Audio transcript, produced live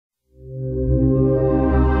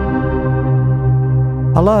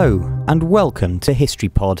Hello and welcome to History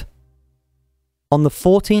Pod. On the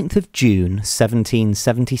 14th of June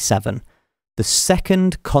 1777, the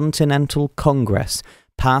Second Continental Congress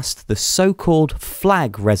passed the so-called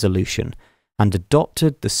Flag Resolution and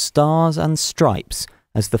adopted the Stars and Stripes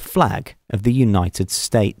as the flag of the United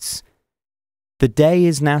States. The day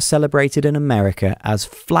is now celebrated in America as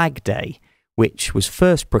Flag Day, which was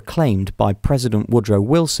first proclaimed by President Woodrow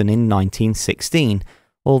Wilson in 1916,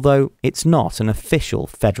 although it's not an official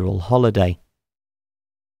federal holiday.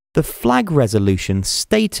 The Flag Resolution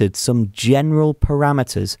stated some general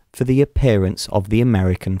parameters for the appearance of the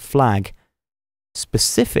American flag.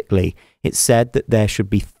 Specifically, it said that there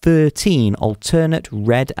should be 13 alternate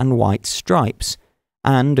red and white stripes,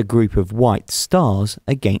 and a group of white stars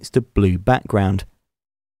against a blue background.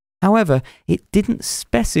 However, it didn't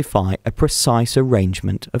specify a precise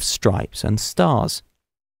arrangement of stripes and stars.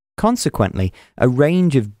 Consequently, a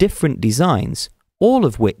range of different designs, all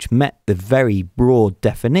of which met the very broad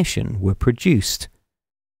definition, were produced.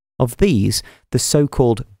 Of these, the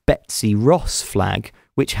so-called Betsy Ross flag,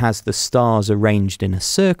 which has the stars arranged in a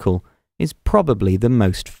circle, is probably the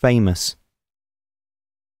most famous.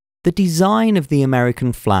 The design of the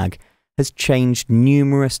American flag has changed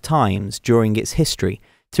numerous times during its history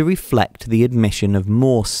to reflect the admission of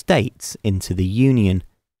more states into the Union.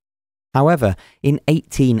 However, in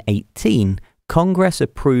 1818, Congress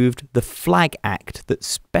approved the Flag Act that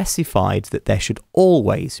specified that there should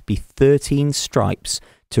always be 13 stripes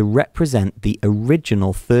to represent the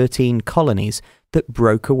original 13 colonies that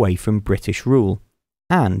broke away from British rule,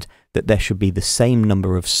 and that there should be the same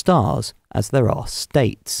number of stars as there are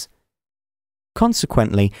states.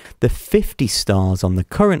 Consequently, the 50 stars on the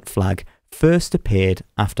current flag first appeared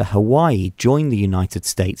after Hawaii joined the United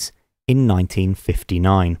States in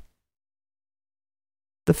 1959.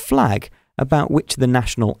 The flag, about which the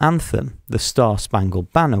national anthem, the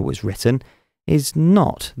Star-Spangled Banner, was written, is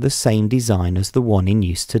not the same design as the one in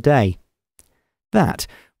use today. That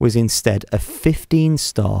was instead a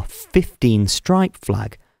 15-star, 15-stripe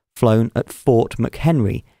flag flown at Fort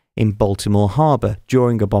McHenry in Baltimore Harbor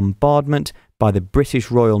during a bombardment by the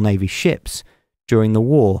British Royal Navy ships during the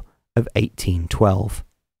War of 1812.